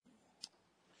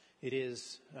It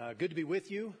is good to be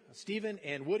with you. Stephen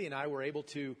and Woody and I were able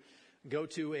to go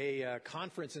to a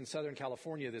conference in Southern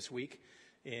California this week,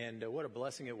 and what a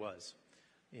blessing it was.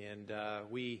 And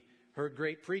we heard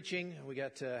great preaching. We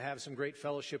got to have some great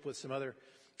fellowship with some other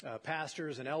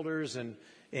pastors and elders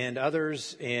and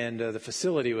others, and the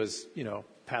facility was,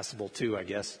 passable too, I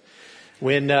guess.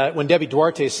 When Debbie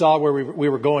Duarte saw where we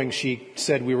were going, she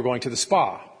said we were going to the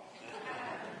spa.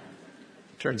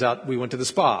 Turns out we went to the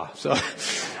spa.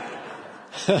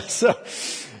 So,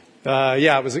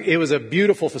 it was a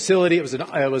beautiful facility. It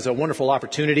was a wonderful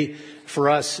opportunity for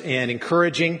us and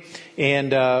encouraging.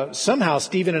 And somehow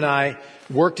Stephen and I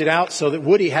worked it out so that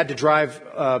Woody had to drive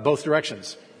both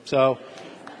directions. So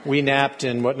we napped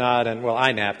and whatnot. And well,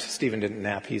 I napped. Stephen didn't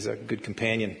nap. He's a good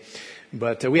companion.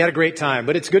 But we had a great time.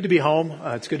 But it's good to be home.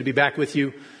 It's good to be back with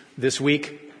you this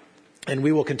week. And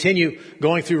we will continue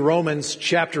going through Romans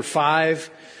chapter 5.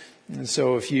 And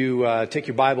so if you take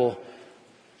your Bible,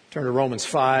 turn to Romans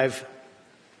 5.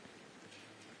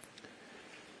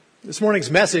 This morning's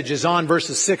message is on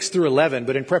verses 6 through 11,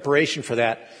 but in preparation for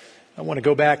that, I want to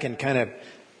go back and kind of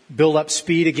build up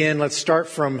speed again. Let's start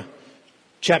from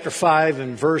chapter 5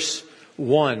 and verse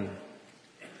 1.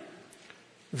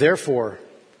 Therefore,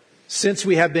 since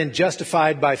we have been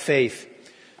justified by faith,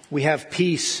 we have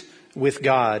peace with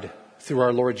God through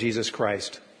our Lord Jesus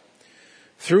Christ.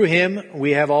 Through him,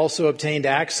 we have also obtained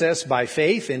access by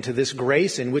faith into this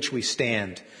grace in which we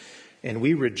stand, and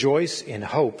we rejoice in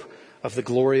hope of the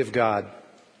glory of God.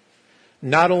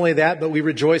 Not only that, but we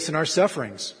rejoice in our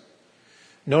sufferings,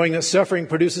 knowing that suffering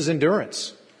produces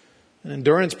endurance, and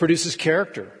endurance produces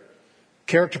character.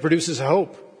 Character produces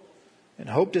hope, and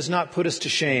hope does not put us to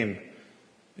shame,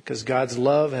 because God's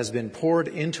love has been poured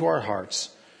into our hearts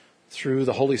through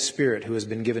the Holy Spirit who has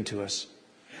been given to us.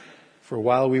 For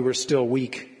while we were still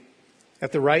weak,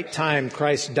 at the right time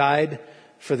Christ died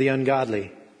for the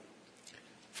ungodly.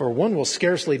 For one will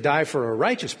scarcely die for a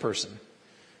righteous person,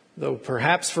 though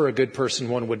perhaps for a good person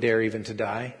one would dare even to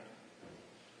die.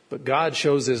 But God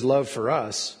shows his love for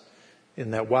us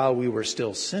in that while we were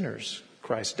still sinners,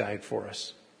 Christ died for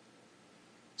us.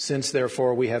 Since,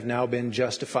 therefore, we have now been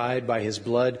justified by his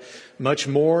blood, much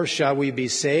more shall we be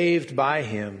saved by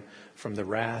him from the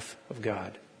wrath of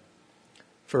God.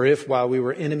 For if, while we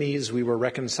were enemies, we were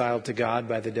reconciled to God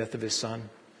by the death of his Son,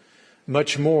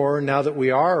 much more, now that we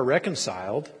are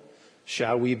reconciled,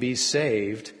 shall we be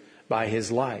saved by his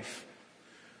life.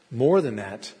 More than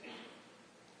that,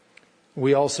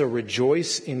 we also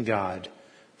rejoice in God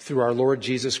through our Lord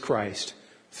Jesus Christ,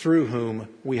 through whom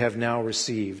we have now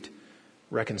received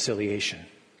reconciliation.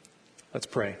 Let's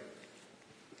pray.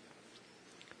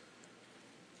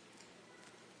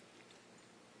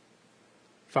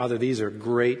 Father, these are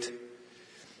great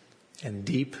and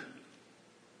deep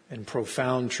and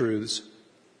profound truths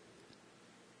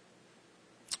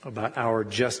about our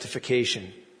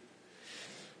justification,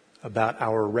 about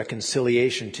our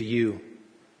reconciliation to you,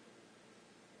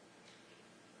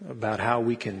 about how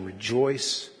we can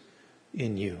rejoice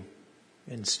in you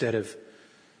instead of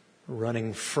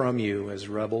running from you as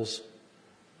rebels.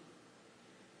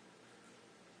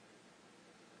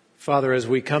 Father, as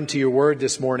we come to your word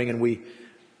this morning and we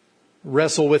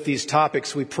wrestle with these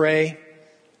topics, we pray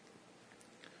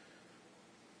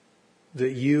that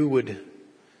you would,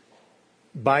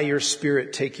 by your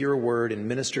Spirit, take your word and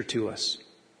minister to us.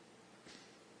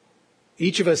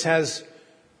 Each of us has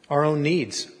our own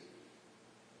needs.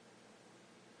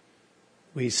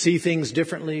 We see things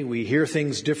differently. We hear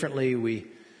things differently. We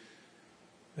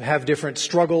have different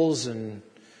struggles and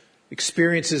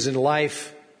experiences in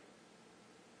life,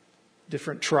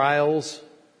 different trials.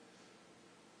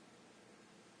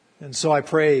 And so I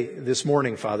pray this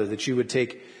morning, Father, that you would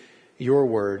take your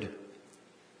word,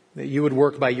 that you would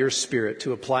work by your Spirit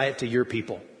to apply it to your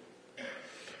people.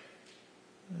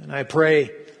 And I pray,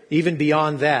 even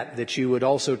beyond that, that you would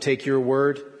also take your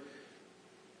word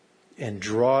and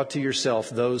draw to yourself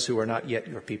those who are not yet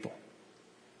your people.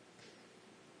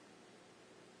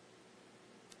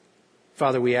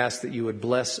 Father, we ask that you would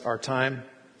bless our time,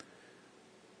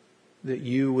 that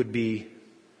you would be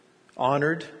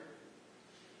honored,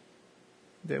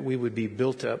 that we would be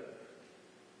built up.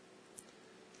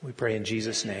 We pray in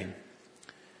Jesus' name.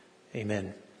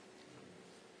 Amen.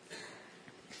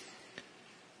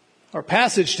 Our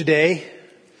passage today,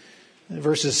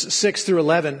 verses 6 through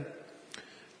 11,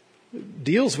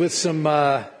 deals with some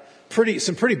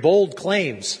pretty bold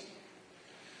claims.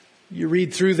 You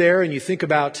read through there and you think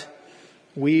about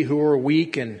we who are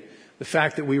weak and the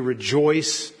fact that we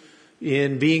rejoice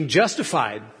in being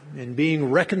justified and being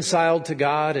reconciled to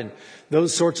God and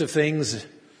those sorts of things.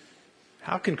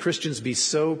 How can Christians be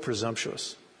so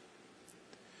presumptuous?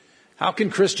 How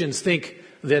can Christians think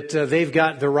that they've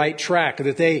got the right track,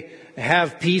 that they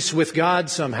have peace with God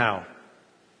somehow?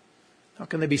 How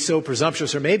can they be so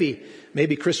presumptuous? Or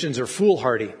maybe Christians are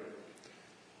foolhardy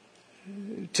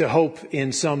to hope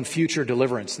in some future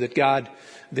deliverance, that God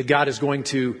is going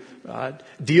to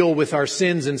deal with our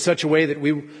sins in such a way that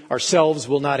we ourselves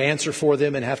will not answer for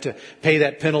them and have to pay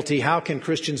that penalty. How can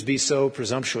Christians be so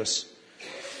presumptuous?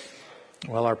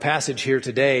 Well, our passage here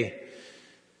today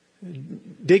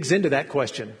digs into that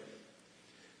question.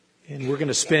 And we're going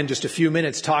to spend just a few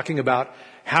minutes talking about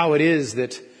how it is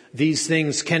that these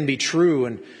things can be true.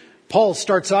 And Paul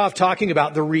starts off talking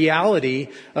about the reality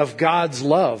of God's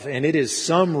love, and it is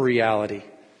some reality.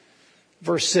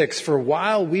 Verse 6, for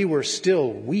while we were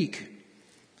still weak,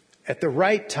 at the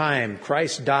right time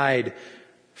Christ died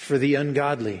for the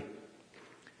ungodly.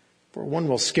 For one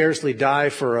will scarcely die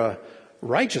for a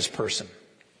righteous person,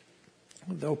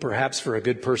 though perhaps for a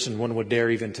good person one would dare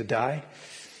even to die.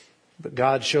 But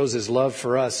God shows his love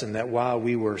for us in that while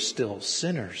we were still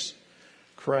sinners,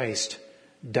 Christ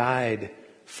died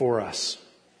for us.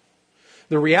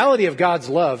 The reality of God's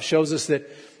love shows us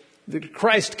that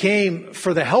Christ came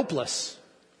for the helpless.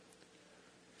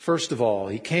 First of all,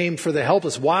 he came for the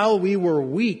helpless while we were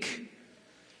weak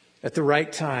at the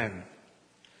right time.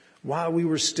 While we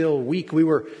were still weak, we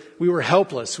were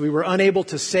helpless. We were unable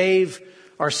to save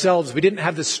ourselves. We didn't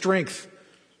have the strength.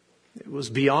 It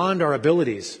was beyond our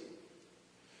abilities.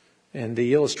 And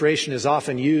the illustration is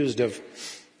often used of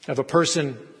a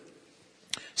person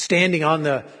standing on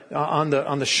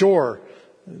the shore,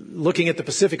 looking at the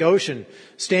Pacific Ocean,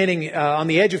 standing on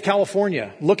the edge of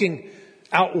California, looking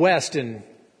out west and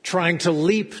trying to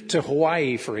leap to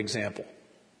Hawaii, for example.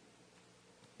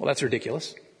 Well, that's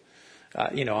ridiculous.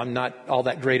 I'm not all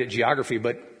that great at geography,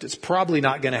 but it's probably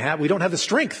not going to happen. We don't have the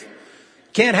strength.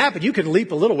 Can't happen. You can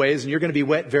leap a little ways and you're going to be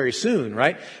wet very soon,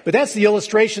 right? But that's the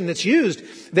illustration that's used,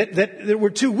 that we're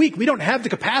too weak. We don't have the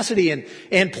capacity,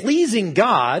 and pleasing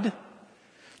God,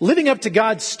 living up to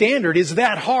God's standard, is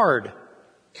that hard.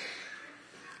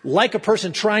 Like a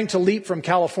person trying to leap from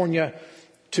California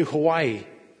to Hawaii.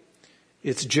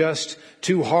 It's just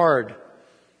too hard.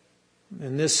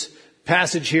 In this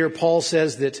passage here, Paul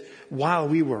says that while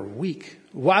we were weak,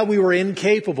 while we were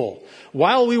incapable,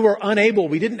 while we were unable,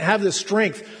 we didn't have the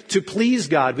strength to please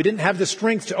God. We didn't have the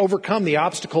strength to overcome the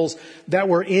obstacles that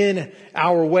were in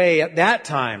our way. At that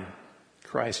time,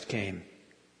 Christ came.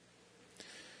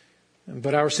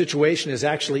 But our situation is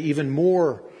actually even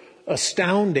more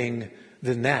astounding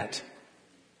than that.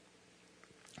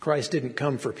 Christ didn't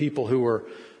come for people who were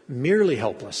merely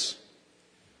helpless.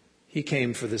 He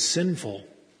came for the sinful.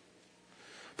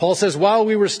 Paul says, while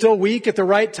we were still weak at the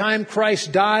right time,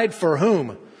 Christ died for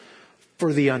whom?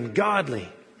 For the ungodly.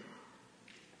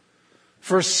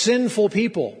 For sinful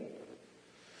people.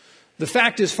 The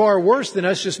fact is far worse than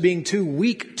us just being too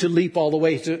weak to leap all the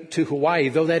way to Hawaii,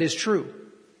 though that is true.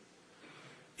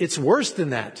 It's worse than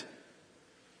that.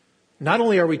 Not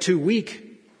only are we too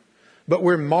weak, but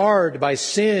we're marred by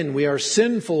sin. We are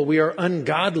sinful. We are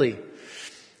ungodly.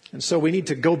 And so we need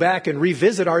to go back and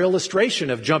revisit our illustration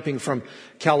of jumping from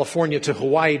California to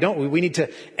Hawaii, don't we? We need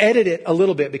to edit it a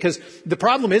little bit, because the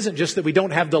problem isn't just that we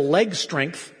don't have the leg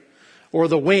strength or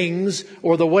the wings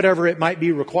or the whatever it might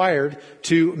be required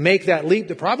to make that leap.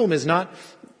 The problem is not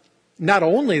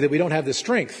only that we don't have the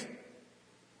strength.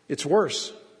 It's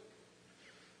worse.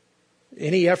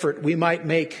 Any effort we might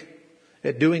make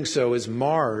at doing so is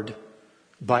marred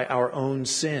by our own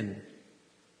sin.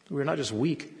 We're not just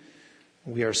weak.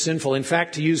 We are sinful. In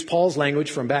fact, to use Paul's language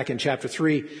from back in chapter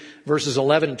 3, verses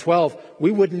 11 and 12,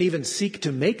 we wouldn't even seek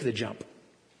to make the jump.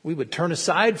 We would turn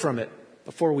aside from it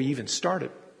before we even started.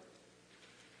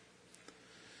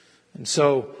 And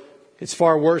so it's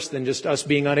far worse than just us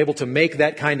being unable to make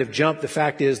that kind of jump. The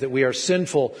fact is that we are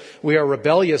sinful. We are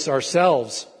rebellious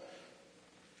ourselves.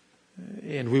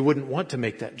 And we wouldn't want to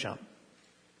make that jump.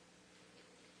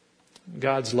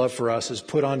 God's love for us is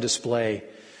put on display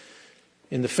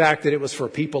in the fact that it was for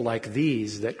people like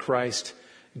these that Christ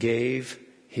gave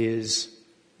his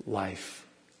life.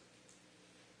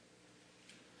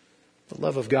 The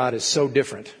love of God is so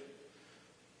different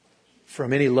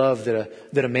from any love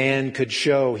that a man could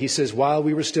show. He says, while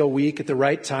we were still weak at the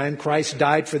right time, Christ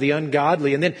died for the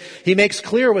ungodly. And then he makes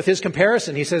clear with his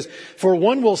comparison. He says, for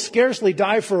one will scarcely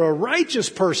die for a righteous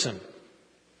person,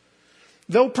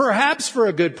 though perhaps for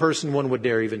a good person one would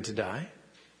dare even to die.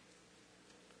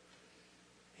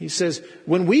 He says,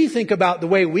 when we think about the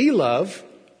way we love,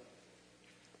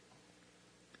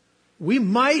 we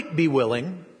might be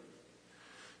willing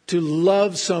to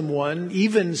love someone,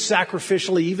 even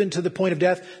sacrificially, even to the point of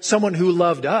death, someone who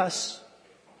loved us.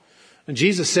 And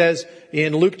Jesus says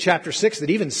in Luke chapter 6 that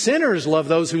even sinners love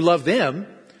those who love them.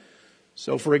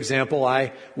 So, for example,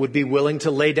 I would be willing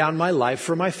to lay down my life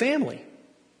for my family.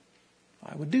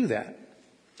 I would do that.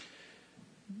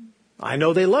 I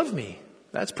know they love me.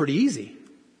 That's pretty easy.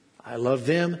 I love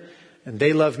them and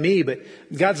they love me. But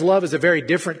God's love is a very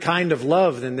different kind of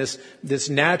love than this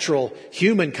natural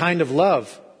human kind of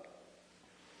love.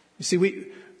 You see,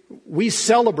 we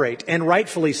celebrate, and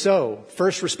rightfully so,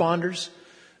 first responders,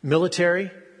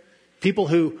 military, people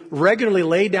who regularly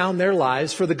lay down their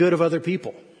lives for the good of other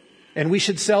people. And we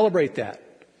should celebrate that.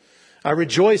 I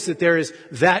rejoice that there is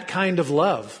that kind of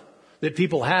love that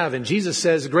people have. And Jesus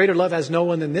says, greater love has no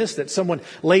one than this, that someone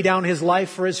lay down his life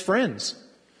for his friends.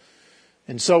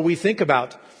 And so we think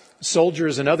about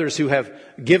soldiers and others who have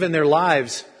given their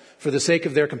lives for the sake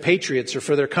of their compatriots or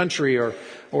for their country or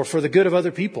for the good of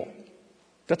other people.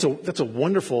 That's a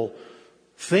wonderful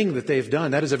thing that they've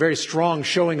done. That is a very strong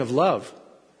showing of love.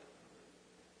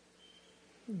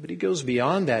 But he goes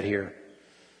beyond that here.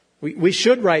 We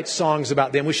should write songs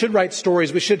about them. We should write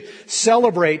stories. We should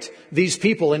celebrate these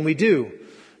people, and we do.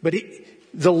 But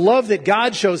the love that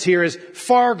God shows here is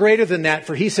far greater than that.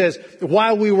 For he says,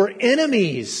 while we were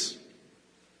enemies,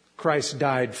 Christ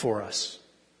died for us.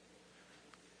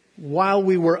 While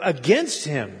we were against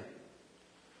him,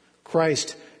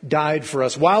 Christ died for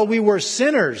us. While we were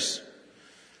sinners,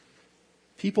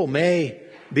 people may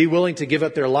be willing to give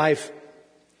up their life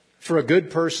for a good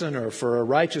person or for a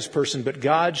righteous person, but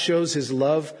God shows his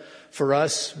love for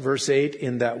us, verse 8,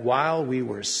 in that while we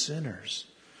were sinners,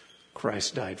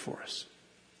 Christ died for us.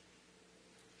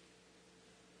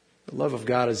 The love of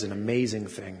God is an amazing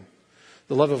thing.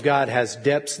 The love of God has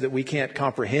depths that we can't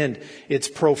comprehend. It's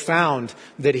profound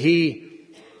that he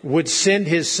would send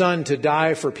his son to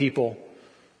die for people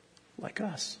like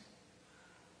us.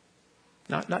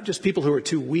 Not just people who are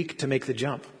too weak to make the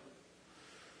jump,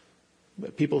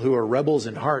 but people who are rebels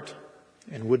in heart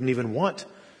and wouldn't even want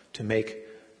to make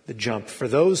the jump. For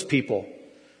those people,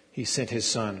 he sent his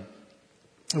son.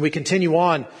 And we continue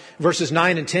on, verses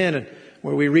 9 and 10,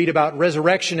 where we read about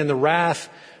resurrection and the wrath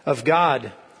of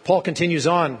God. Paul continues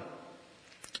on.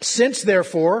 Since,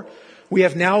 therefore, we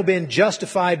have now been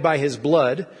justified by his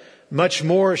blood, much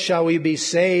more shall we be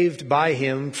saved by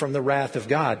him from the wrath of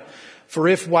God. For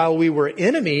if while we were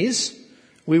enemies,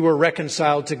 we were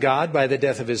reconciled to God by the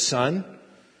death of his son,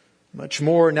 much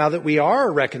more now that we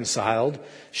are reconciled,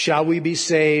 shall we be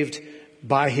saved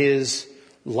by his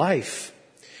life.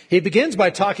 He begins by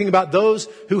talking about those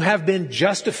who have been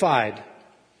justified.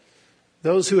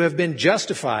 Those who have been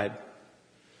justified.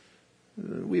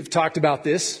 We've talked about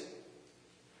this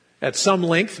at some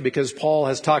length because Paul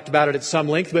has talked about it at some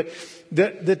length, but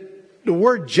the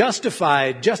word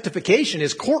justified, justification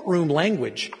is courtroom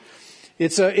language.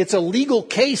 It's a legal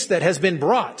case that has been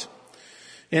brought.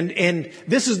 And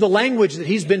this is the language that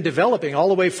he's been developing all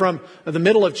the way from the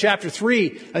middle of chapter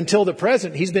 3 until the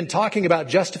present. He's been talking about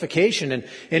justification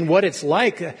and what it's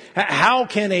like. How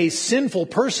can a sinful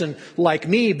person like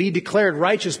me be declared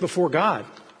righteous before God?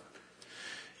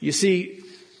 You see,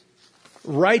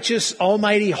 righteous,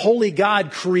 almighty, holy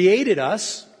God created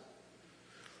us.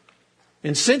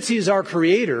 And since he's our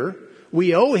creator,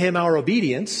 we owe him our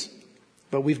obedience,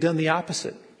 but we've done the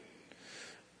opposite.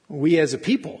 We as a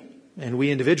people and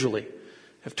we individually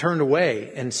have turned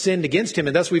away and sinned against him,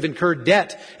 and thus we've incurred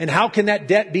debt. And how can that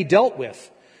debt be dealt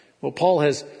with? Well, Paul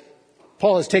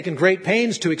has taken great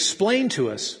pains to explain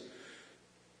to us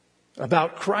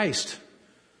about Christ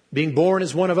being born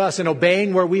as one of us and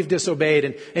obeying where we've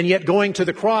disobeyed, and yet going to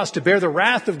the cross to bear the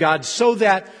wrath of God so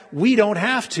that we don't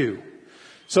have to.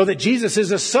 So that Jesus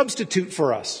is a substitute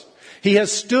for us. He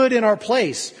has stood in our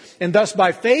place. And thus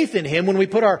by faith in him, when we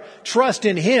put our trust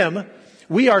in him,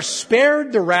 we are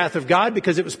spared the wrath of God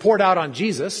because it was poured out on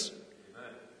Jesus.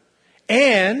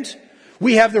 And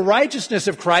we have the righteousness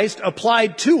of Christ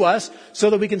applied to us so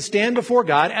that we can stand before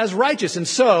God as righteous. And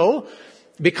so,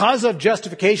 because of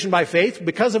justification by faith,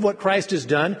 because of what Christ has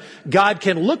done, God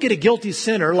can look at a guilty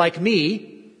sinner like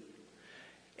me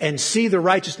and see the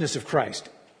righteousness of Christ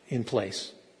in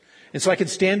place. And so I can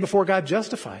stand before God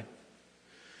justified.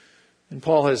 And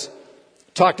Paul has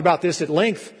talked about this at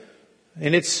length.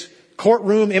 And it's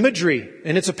courtroom imagery.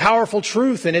 And it's a powerful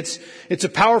truth. And it's a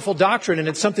powerful doctrine. And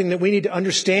it's something that we need to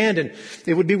understand. And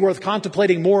it would be worth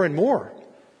contemplating more and more.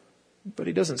 But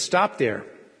he doesn't stop there.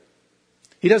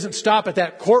 He doesn't stop at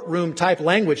that courtroom type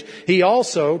language. He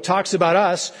also talks about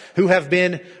us who have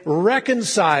been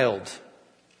reconciled.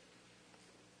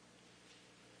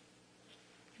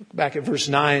 Back at verse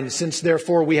 9, since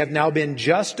therefore we have now been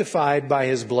justified by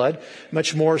his blood,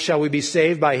 much more shall we be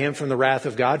saved by him from the wrath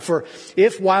of God. For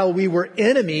if while we were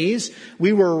enemies,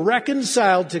 we were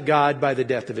reconciled to God by the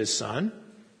death of his Son.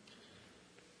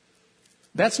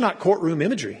 That's not courtroom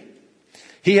imagery.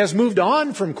 He has moved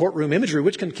on from courtroom imagery,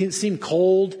 which can seem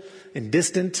cold and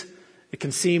distant. It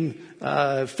can seem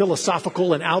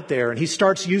philosophical and out there. And he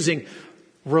starts using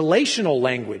relational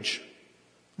language.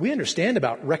 We understand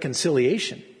about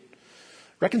reconciliation.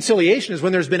 Reconciliation is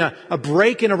when there's been a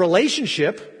break in a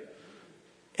relationship,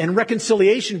 and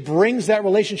reconciliation brings that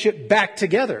relationship back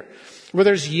together. Where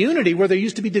there's unity, where there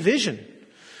used to be division.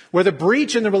 Where the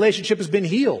breach in the relationship has been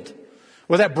healed.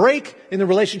 Where that break in the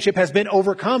relationship has been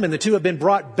overcome and the two have been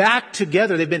brought back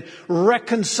together. They've been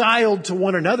reconciled to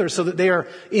one another so that they are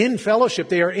in fellowship.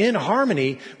 They are in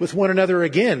harmony with one another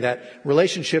again. That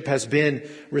relationship has been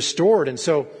restored. And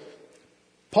so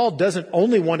Paul doesn't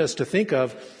only want us to think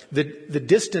of the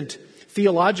distant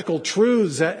theological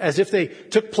truths as if they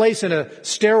took place in a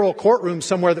sterile courtroom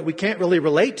somewhere that we can't really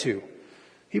relate to.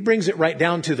 He brings it right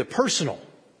down to the personal.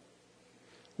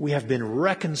 We have been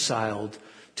reconciled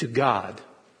to God.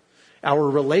 Our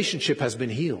relationship has been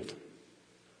healed.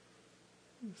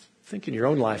 Think in your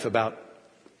own life about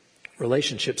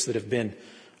relationships that have been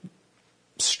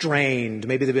strained.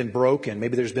 Maybe they've been broken.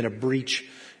 Maybe there's been a breach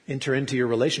enter into your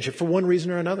relationship for one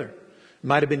reason or another. It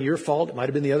might have been your fault. It might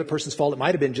have been the other person's fault. It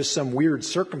might have been just some weird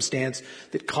circumstance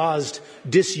that caused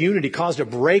disunity, caused a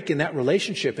break in that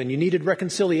relationship, and you needed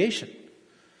reconciliation.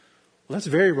 Well, that's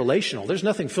very relational. There's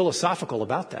nothing philosophical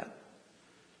about that.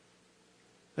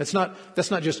 That's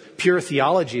not just pure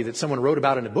theology that someone wrote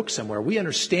about in a book somewhere. We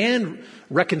understand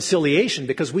reconciliation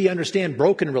because we understand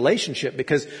broken relationship,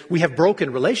 because we have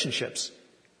broken relationships.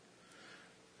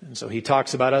 And so he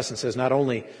talks about us and says, not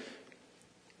only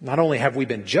have we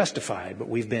been justified, but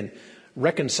we've been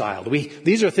reconciled.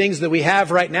 These are things that we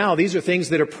have right now. These are things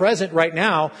that are present right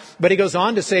now. But he goes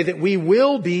on to say that we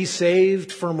will be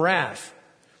saved from wrath.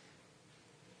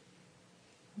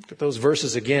 Look at those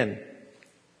verses again.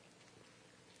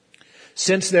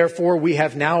 Since therefore we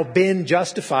have now been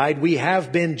justified, we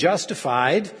have been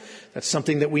justified. That's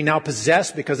something that we now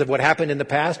possess because of what happened in the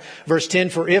past. Verse 10,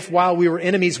 for if while we were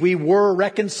enemies, we were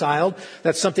reconciled.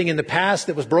 That's something in the past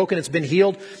that was broken. It's been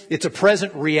healed. It's a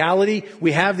present reality.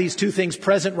 We have these two things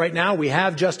present right now. We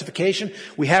have justification.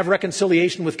 We have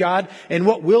reconciliation with God. And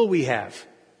what will we have?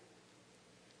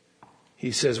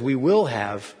 He says we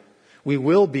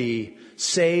will be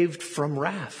saved from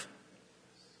wrath.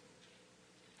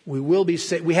 We will be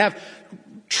saved. We have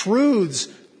truths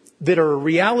that are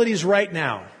realities right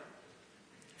now.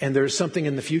 And there's something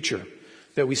in the future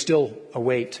that we still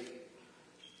await.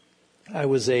 I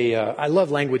love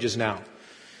languages now.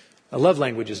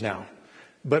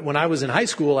 But when I was in high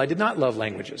school, I did not love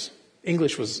languages.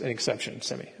 English was an exception,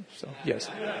 So, yes,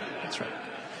 that's right.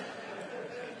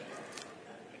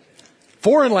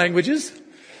 Foreign languages.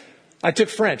 I took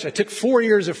French. I took 4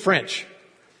 years of French.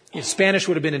 Spanish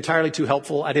would have been entirely too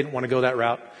helpful. I didn't want to go that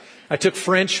route. I took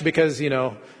French because,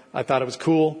 I thought it was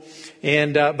cool.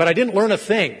 But I didn't learn a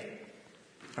thing.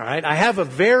 All right. I have a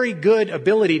very good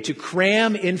ability to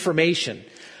cram information.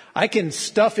 I can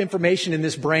stuff information in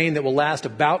this brain that will last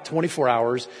about 24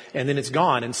 hours and then it's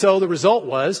gone. And so the result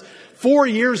was 4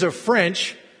 years of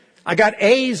French. I got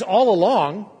A's all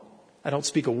along. I don't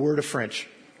speak a word of French.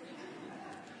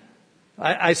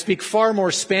 I speak far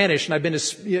more Spanish, and I've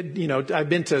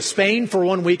been to Spain for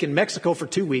 1 week and Mexico for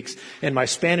 2 weeks, and my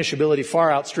Spanish ability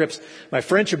far outstrips my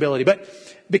French ability. But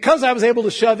because I was able to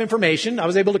shove information, I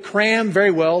was able to cram very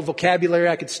well vocabulary.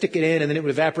 I could stick it in, and then it would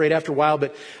evaporate after a while,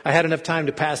 but I had enough time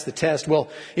to pass the test.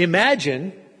 Well,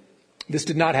 imagine, this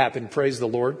did not happen, praise the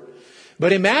Lord,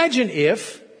 but imagine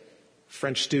if, a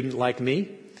French student like me,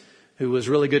 who was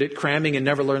really good at cramming and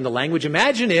never learned the language,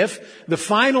 imagine if the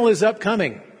final is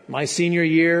upcoming. My senior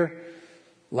year,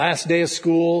 last day of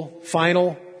school,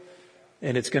 final,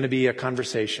 and it's going to be a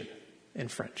conversation in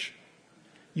French.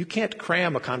 You can't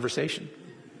cram a conversation.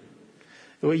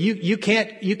 You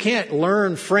can't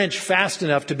learn French fast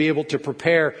enough to be able to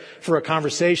prepare for a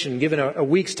conversation given a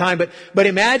week's time. But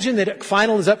imagine that a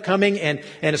final is upcoming and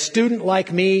a student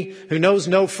like me who knows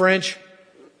no French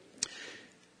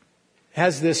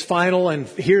has this final and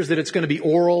hears that it's going to be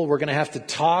oral. We're going to have to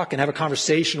talk and have a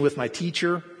conversation with my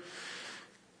teacher.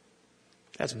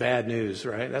 That's bad news,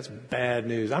 right? That's bad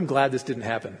news. I'm glad this didn't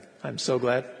happen. I'm so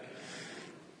glad.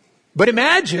 But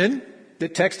imagine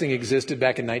that texting existed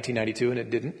back in 1992 and it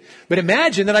didn't. But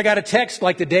imagine that I got a text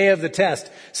like the day of the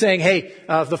test saying, hey,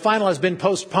 the final has been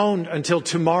postponed until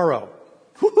tomorrow.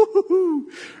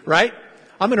 Right?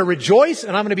 I'm going to rejoice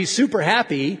and I'm going to be super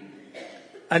happy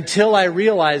until I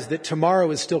realize that tomorrow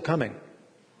is still coming.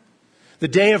 The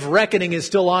day of reckoning is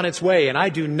still on its way, and I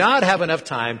do not have enough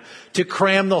time to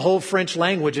cram the whole French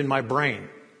language in my brain.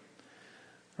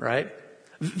 Right?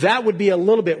 That would be a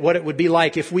little bit what it would be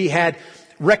like if we had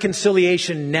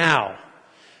reconciliation now,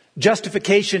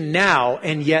 justification now,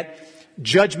 and yet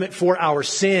judgment for our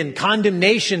sin,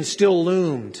 condemnation still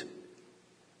loomed.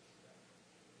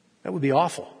 That would be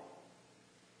awful.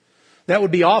 That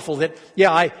would be awful that,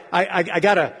 I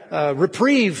got a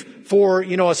reprieve for,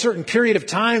 a certain period of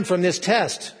time from this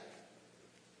test.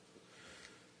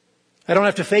 I don't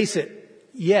have to face it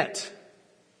yet.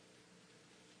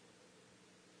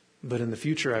 But in the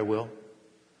future I will. In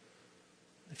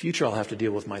the future I'll have to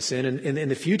deal with my sin. And in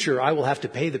the future I will have to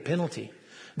pay the penalty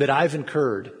that I've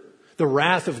incurred. The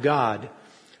wrath of God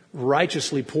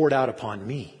righteously poured out upon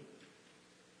me.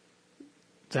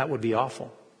 That would be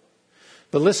awful.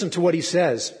 But listen to what he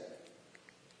says.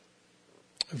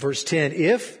 Verse 10,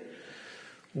 if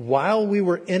while we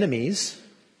were enemies,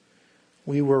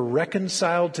 we were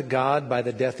reconciled to God by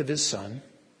the death of his Son,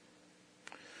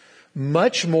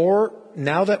 much more,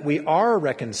 now that we are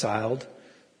reconciled,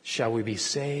 shall we be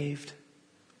saved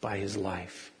by his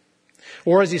life.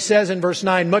 Or as he says in verse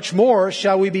 9, much more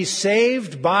shall we be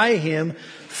saved by him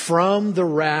from the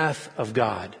wrath of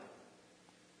God.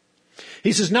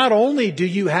 He says, not only do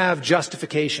you have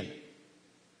justification,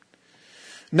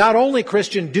 not only,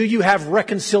 Christian, do you have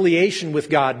reconciliation with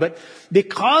God, but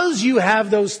because you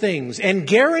have those things, and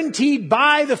guaranteed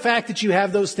by the fact that you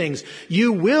have those things,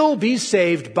 you will be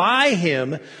saved by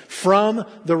him from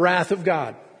the wrath of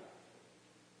God.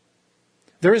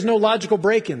 There is no logical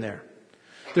break in there.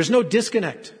 There's no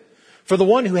disconnect. For the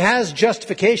one who has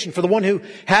justification, for the one who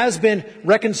has been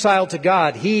reconciled to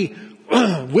God, he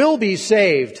will be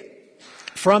saved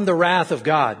from the wrath of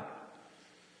God.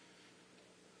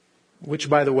 Which,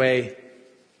 by the way,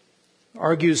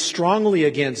 argues strongly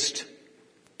against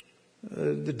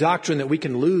the doctrine that we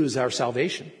can lose our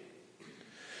salvation.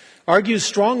 Argues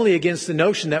strongly against the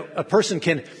notion that a person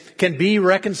can be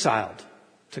reconciled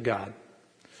to God,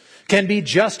 can be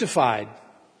justified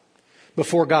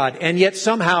before God, and yet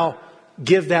somehow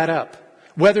give that up,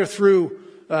 whether through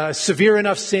severe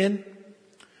enough sin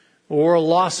or a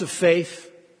loss of faith.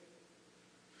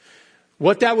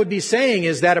 What that would be saying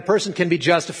is that a person can be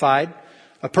justified,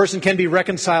 a person can be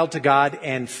reconciled to God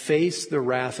and face the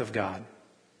wrath of God.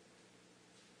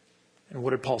 And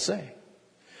what did Paul say?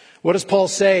 What does Paul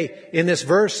say in this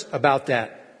verse about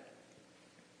that?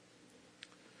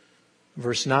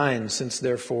 Verse 9, since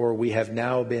therefore we have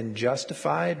now been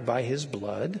justified by his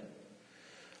blood,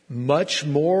 much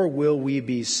more will we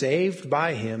be saved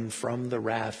by him from the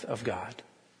wrath of God.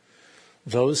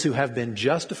 Those who have been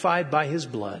justified by his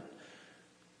blood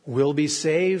will be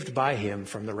saved by him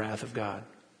from the wrath of God.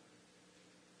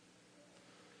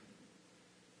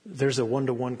 There's a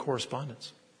one-to-one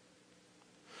correspondence.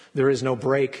 There is no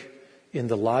break in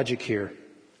the logic here.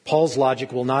 Paul's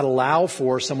logic will not allow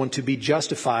for someone to be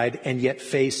justified and yet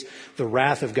face the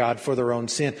wrath of God for their own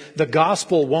sin. The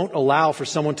gospel won't allow for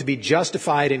someone to be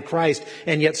justified in Christ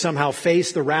and yet somehow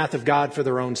face the wrath of God for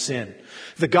their own sin.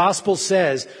 The gospel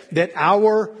says that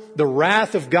the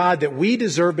wrath of God that we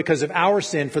deserve because of our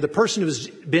sin for the person who's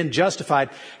been justified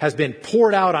has been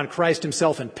poured out on Christ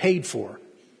himself and paid for.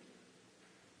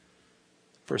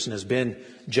 The person has been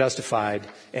justified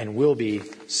and will be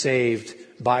saved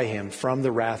by him from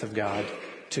the wrath of God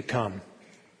to come.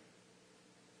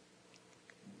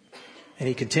 And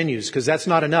he continues, because that's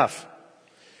not enough.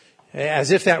 As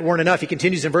if that weren't enough, he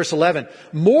continues in verse 11.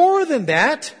 More than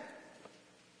that,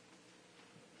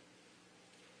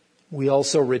 we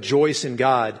also rejoice in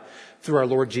God through our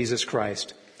Lord Jesus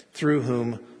Christ, through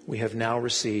whom we have now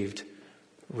received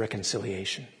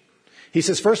reconciliation. He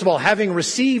says, first of all, having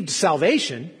received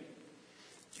salvation,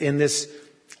 in this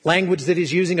language that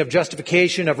he's using of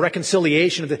justification, of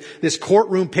reconciliation, of this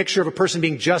courtroom picture of a person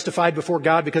being justified before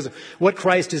God because of what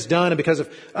Christ has done and because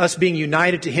of us being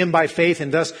united to him by faith,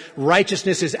 and thus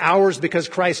righteousness is ours because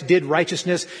Christ did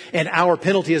righteousness, and our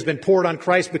penalty has been poured on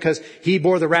Christ because he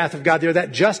bore the wrath of God there.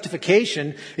 That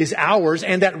justification is ours,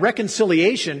 and that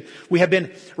reconciliation, we have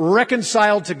been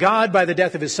reconciled to God by the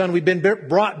death of his Son. We've been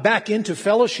brought back into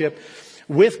fellowship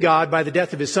with God by the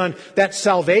death of his Son. That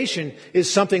salvation is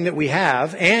something that we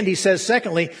have. And he says,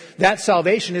 secondly, that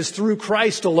salvation is through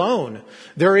Christ alone.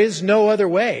 There is no other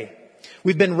way.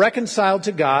 We've been reconciled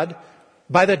to God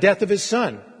by the death of his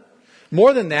Son.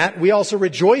 More than that, we also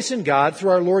rejoice in God through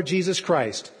our Lord Jesus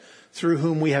Christ, through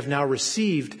whom we have now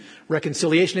received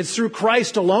reconciliation. It's through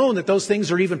Christ alone that those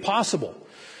things are even possible.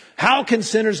 How can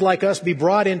sinners like us be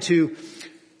brought into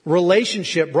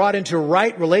relationship, brought into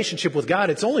right relationship with God,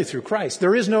 it's only through Christ.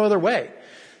 There is no other way.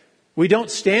 We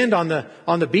don't stand on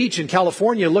the beach in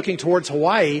California looking towards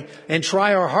Hawaii and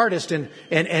try our hardest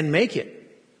and make it.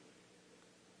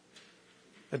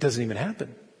 That doesn't even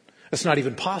happen. That's not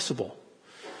even possible.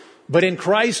 But in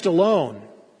Christ alone,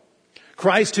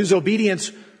 Christ whose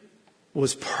obedience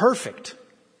was perfect,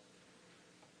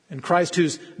 and Christ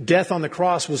whose death on the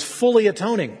cross was fully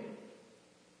atoning,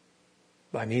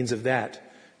 by means of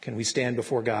that can we stand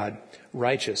before God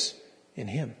righteous in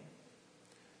Him.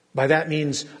 By that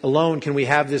means alone can we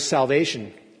have this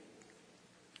salvation.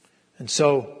 And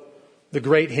so the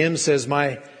great hymn says,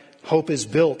 my hope is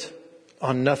built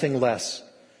on nothing less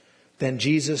than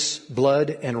Jesus' blood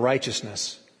and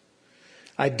righteousness.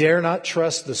 I dare not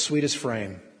trust the sweetest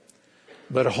frame,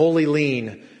 but wholly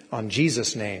lean on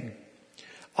Jesus' name.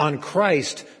 On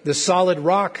Christ, the solid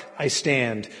rock, I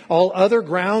stand. All other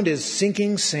ground is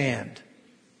sinking sand.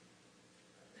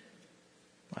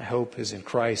 My hope is in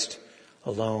Christ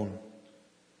alone.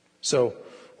 So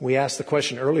we asked the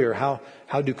question earlier,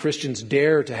 how do Christians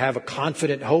dare to have a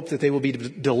confident hope that they will be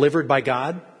delivered by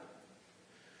God?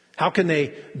 How can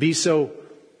they be so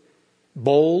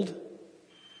bold?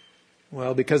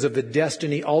 Well, because of the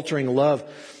destiny-altering love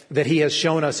that He has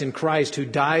shown us in Christ, who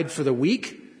died for the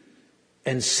weak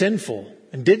and sinful,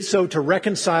 and did so to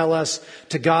reconcile us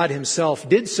to God Himself,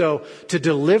 did so to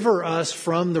deliver us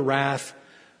from the wrath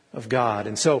of God.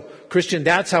 And so, Christian,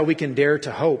 that's how we can dare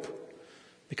to hope,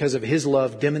 because of His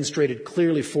love demonstrated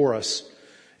clearly for us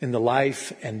in the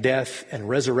life and death and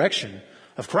resurrection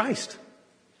of Christ.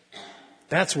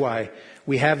 That's why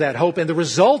we have that hope. And the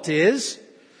result is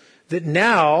that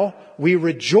now we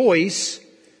rejoice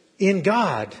in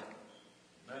God.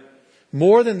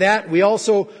 More than that, we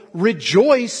also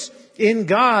rejoice in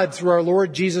God through our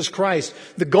Lord Jesus Christ.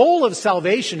 The goal of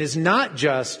salvation is not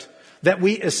just that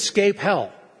we escape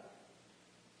hell.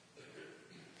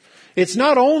 It's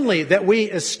not only that we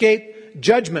escape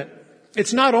judgment.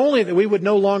 It's not only that we would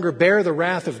no longer bear the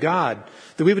wrath of God,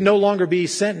 that we would no longer be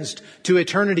sentenced to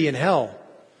eternity in hell.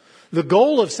 The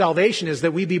goal of salvation is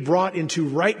that we be brought into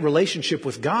right relationship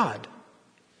with God.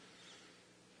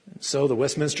 So the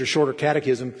Westminster Shorter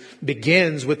Catechism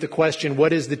begins with the question,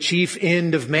 what is the chief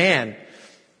end of man?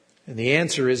 And the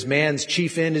answer is, man's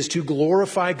chief end is to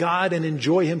glorify God and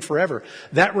enjoy Him forever.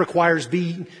 That requires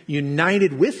being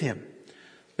united with Him.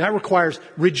 That requires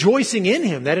rejoicing in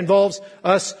Him. That involves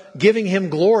us giving Him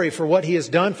glory for what He has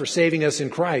done for saving us in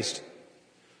Christ.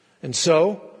 And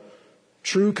so,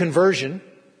 true conversion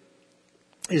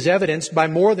is evidenced by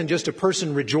more than just a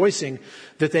person rejoicing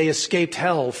that they escaped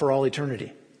hell for all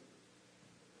eternity.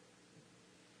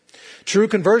 True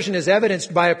conversion is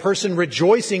evidenced by a person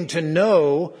rejoicing to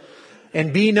know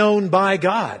and be known by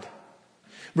God.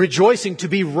 Rejoicing to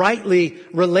be rightly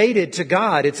related to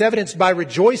God. It's evidenced by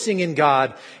rejoicing in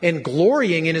God and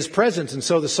glorying in His presence. And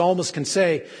so the psalmist can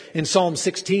say in Psalm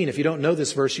 16, if you don't know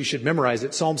this verse, you should memorize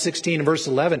it. Psalm 16 and verse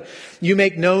 11, you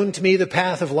make known to me the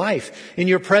path of life. In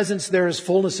your presence there is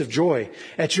fullness of joy.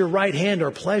 At your right hand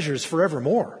are pleasures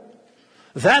forevermore.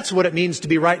 That's what it means to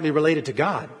be rightly related to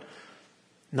God.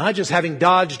 Not just having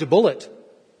dodged a bullet,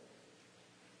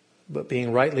 but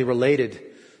being rightly related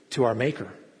to our Maker.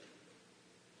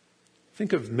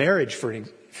 Think of marriage for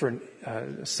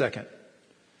a second.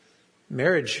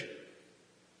 Marriage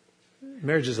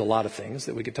is a lot of things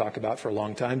that we could talk about for a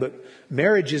long time, but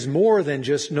marriage is more than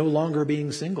just no longer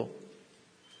being single.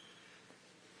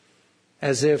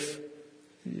 As if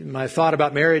my thought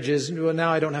about marriage is, well,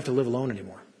 now I don't have to live alone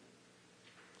anymore.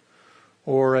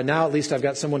 Or now at least I've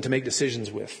got someone to make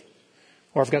decisions with.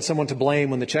 Or I've got someone to blame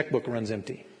when the checkbook runs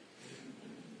empty.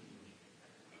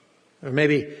 Or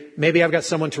maybe I've got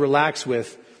someone to relax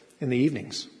with in the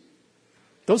evenings.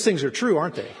 Those things are true,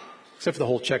 aren't they? Except for the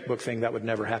whole checkbook thing, that would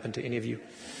never happen to any of you.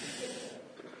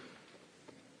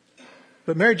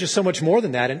 But marriage is so much more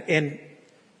than that.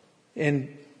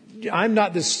 And I'm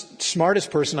not the smartest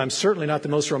person. I'm certainly not the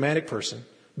most romantic person.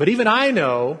 But even I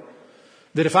know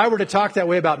that if I were to talk that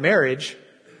way about marriage,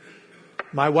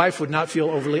 my wife would not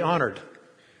feel overly honored.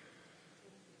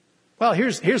 Well,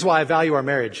 here's why I value our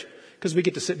marriage. Because we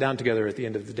get to sit down together at the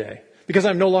end of the day. Because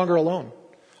I'm no longer alone.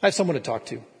 I have someone to talk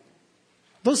to.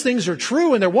 Those things are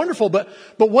true and they're wonderful, but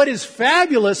what is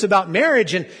fabulous about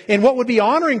marriage and what would be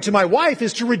honoring to my wife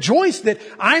is to rejoice that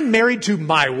I'm married to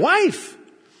my wife.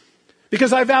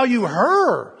 Because I value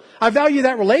her. I value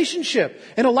that relationship.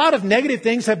 And a lot of negative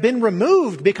things have been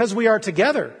removed because we are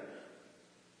together.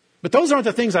 But those aren't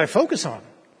the things I focus on.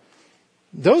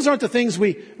 Those aren't the things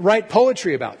we write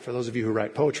poetry about, for those of you who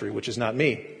write poetry, which is not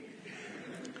me.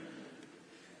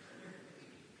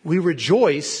 We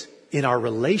rejoice in our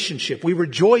relationship. We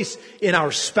rejoice in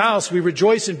our spouse. We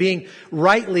rejoice in being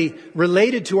rightly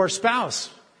related to our spouse.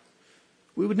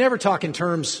 We would never talk in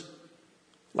terms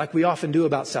like we often do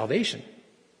about salvation.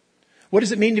 What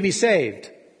does it mean to be saved?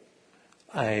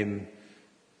 I'm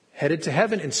headed to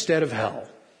heaven instead of hell.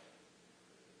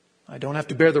 I don't have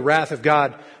to bear the wrath of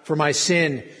God for my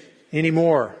sin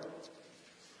anymore.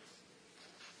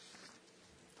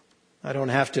 I don't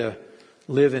have to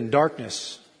live in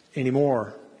darkness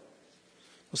anymore.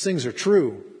 Those things are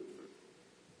true.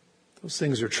 Those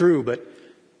things are true, but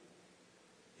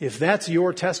if that's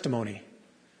your testimony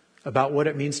about what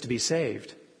it means to be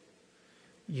saved,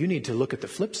 you need to look at the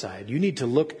flip side. You need to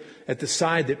look at the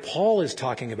side that Paul is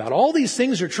talking about. All these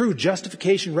things are true: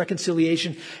 justification,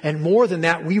 reconciliation, and more than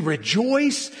that, we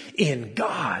rejoice in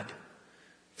God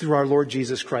through our Lord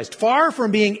Jesus Christ. Far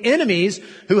from being enemies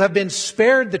who have been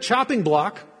spared the chopping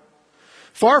block,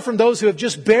 far from those who have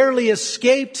just barely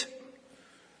escaped,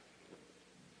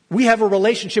 we have a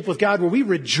relationship with God where we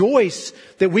rejoice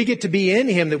that we get to be in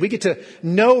Him, that we get to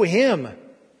know Him.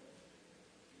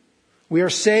 We are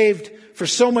saved for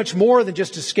so much more than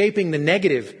just escaping the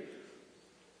negative.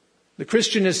 The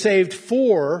Christian is saved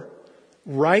for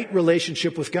right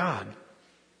relationship with God.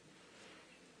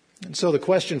 And so the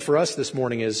question for us this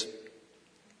morning is,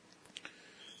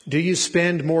 do you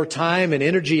spend more time and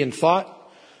energy and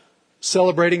thought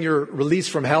celebrating your release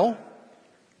from hell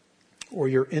or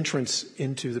your entrance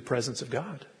into the presence of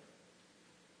God?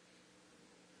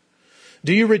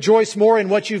 Do you rejoice more in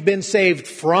what you've been saved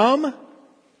from,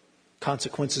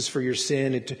 consequences for your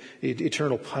sin,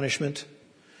 eternal punishment,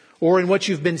 or in what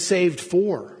you've been saved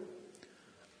for,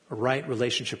 a right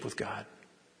relationship with God?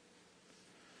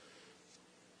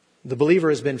 The believer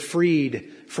has been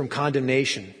freed from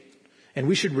condemnation, and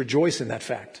we should rejoice in that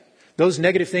fact. Those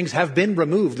negative things have been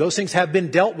removed. Those things have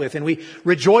been dealt with, and we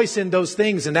rejoice in those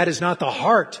things, and that is not the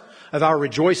heart of our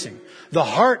rejoicing. The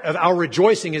heart of our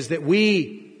rejoicing is that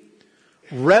we,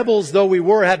 rebels though we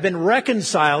were, have been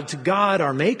reconciled to God,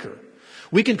 our Maker.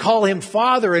 We can call Him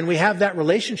Father, and we have that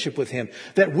relationship with Him.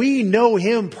 That we know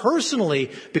Him personally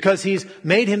because He's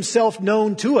made Himself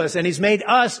known to us, and He's made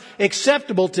us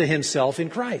acceptable to Himself in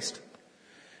Christ.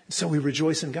 And so we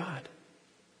rejoice in God.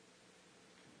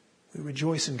 We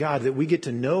rejoice in God that we get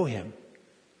to know Him.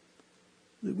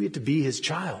 That we get to be His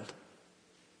child.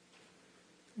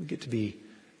 We get to be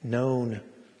known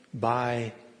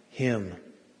by Him.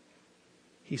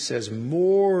 He says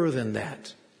more than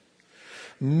that.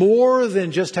 More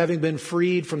than just having been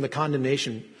freed from the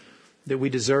condemnation that we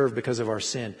deserve because of our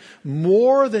sin.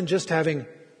 More than just having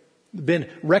been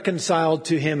reconciled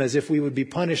to Him as if we would be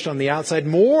punished on the outside.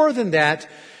 More than that,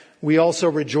 we also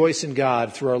rejoice in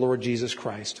God through our Lord Jesus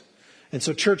Christ. And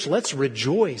so, church, let's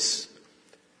rejoice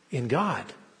in God.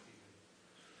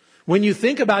 When you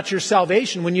think about your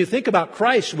salvation, when you think about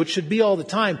Christ, which should be all the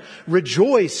time,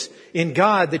 rejoice in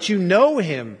God that you know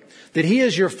Him, that He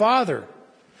is your Father,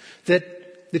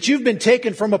 that you've been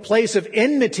taken from a place of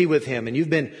enmity with Him and you've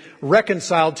been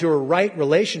reconciled to a right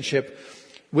relationship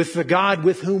with the God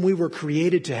with whom we were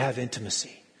created to have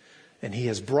intimacy. And He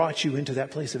has brought you into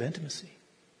that place of intimacy.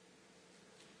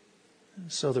 And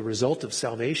so the result of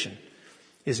salvation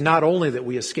is not only that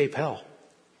we escape hell,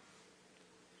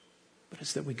 but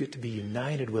it's that we get to be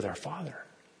united with our Father.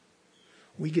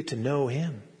 We get to know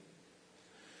Him.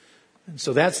 And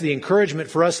so that's the encouragement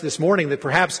for us this morning, that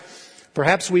perhaps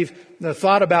we've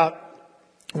thought about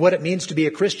what it means to be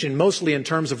a Christian mostly in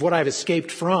terms of what I've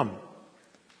escaped from.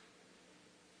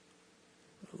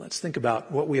 Let's think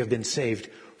about what we have been saved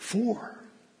for.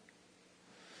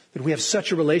 That we have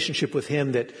such a relationship with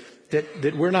Him that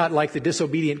we're not like the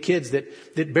disobedient kids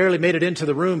that barely made it into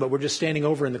the room, but we're just standing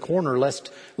over in the corner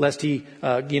lest He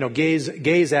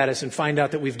gaze at us and find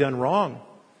out that we've done wrong.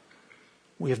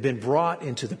 We have been brought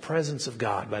into the presence of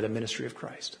God by the ministry of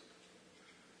Christ.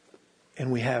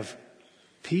 And we have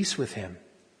peace with Him.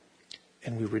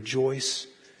 And we rejoice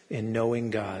in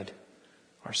knowing God,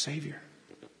 our Savior.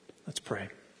 Let's pray.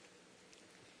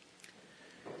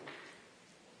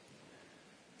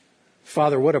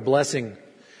 Father, what a blessing.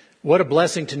 What a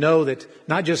blessing to know that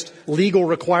not just legal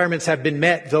requirements have been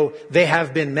met, though they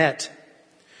have been met.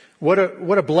 What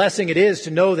a blessing it is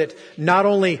to know that not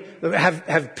only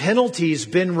have penalties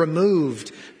been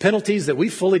removed, penalties that we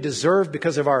fully deserve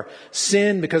because of our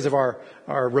sin, because of our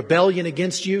rebellion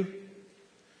against You.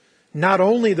 Not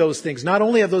only those things, not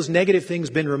only have those negative things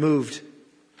been removed.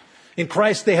 In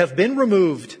Christ they have been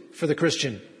removed for the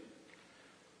Christian.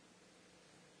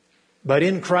 But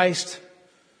in Christ,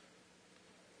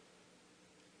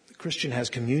 the Christian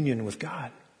has communion with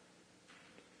God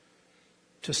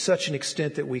to such an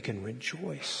extent that we can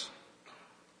rejoice.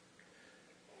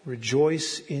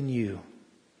 rejoice in you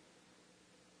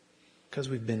because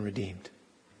we've been redeemed.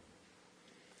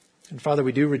 And Father,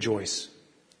 we do rejoice.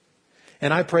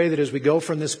 And I pray that as we go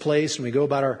from this place and we go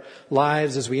about our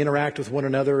lives, as we interact with one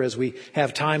another, as we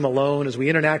have time alone, as we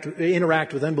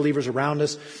interact with unbelievers around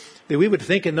us, that we would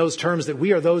think in those terms that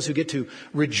we are those who get to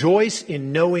rejoice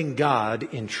in knowing God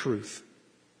in truth.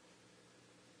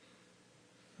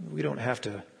 We don't have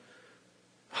to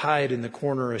hide in the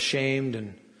corner ashamed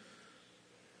and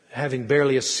having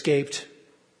barely escaped.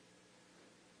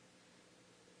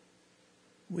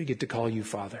 We get to call you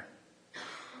Father.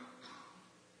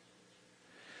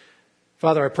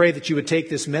 Father, I pray that you would take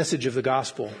this message of the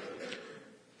gospel,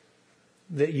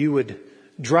 that you would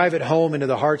drive it home into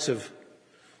the hearts of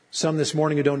some this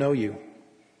morning who don't know you,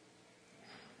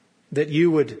 that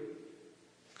you would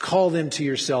call them to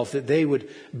yourself, that they would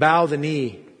bow the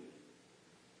knee,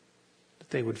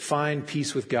 that they would find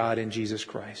peace with God in Jesus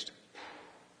Christ.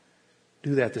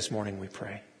 Do that this morning, we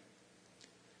pray.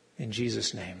 In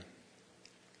Jesus' name.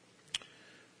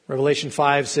 Revelation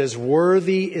 5 says,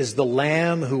 "Worthy is the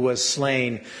Lamb who was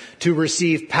slain to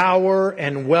receive power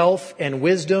and wealth and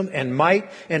wisdom and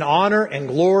might and honor and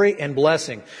glory and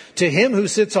blessing. To him who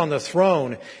sits on the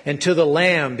throne and to the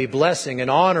Lamb be blessing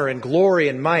and honor and glory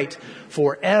and might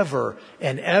forever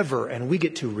and ever." And we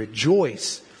get to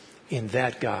rejoice in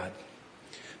that God.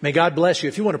 May God bless you.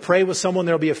 If you want to pray with someone,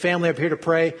 there will be a family up here to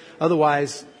pray.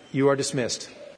 Otherwise, you are dismissed.